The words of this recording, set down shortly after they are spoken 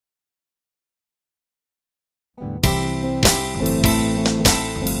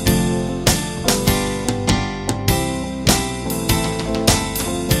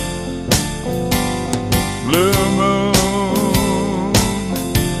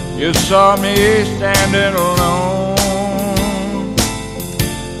You saw me standing alone,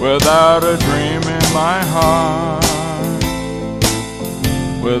 without a dream in my heart,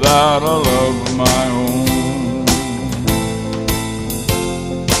 without a love of my own.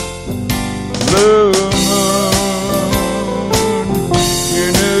 Blue moon, you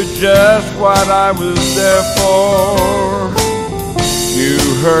knew just what I was there for. You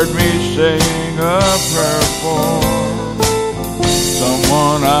heard me sing a prayer for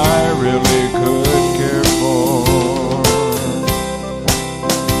someone I really could care for.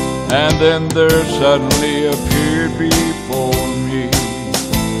 And then there suddenly appeared before me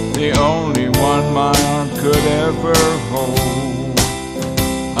the only one my arms could ever hold.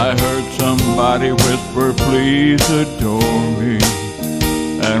 I heard somebody whisper, please adore me.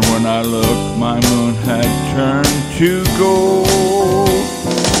 And when I looked, my moon had turned to gold.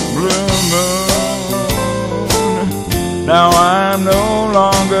 Blue moon, now I'm no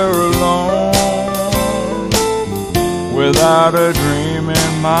longer alone, without a dream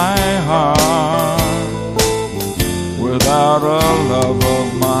in my heart, without a love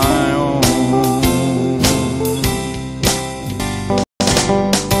of my own.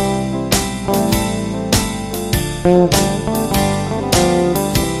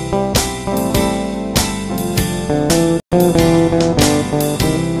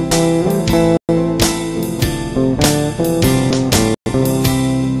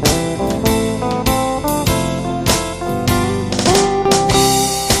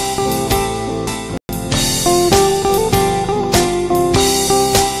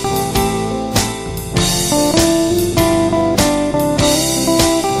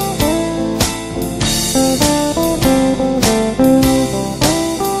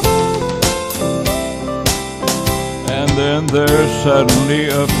 Then there suddenly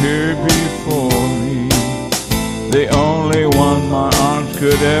appeared before me the only one my arms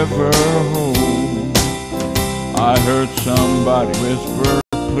could ever hold. I heard somebody whisper,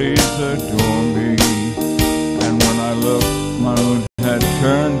 please adore me. And when I looked, my moon had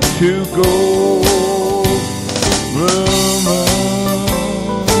turned to gold. Blue moon,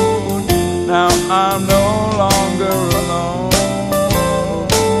 now I'm no longer alone,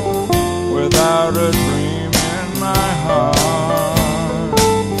 without a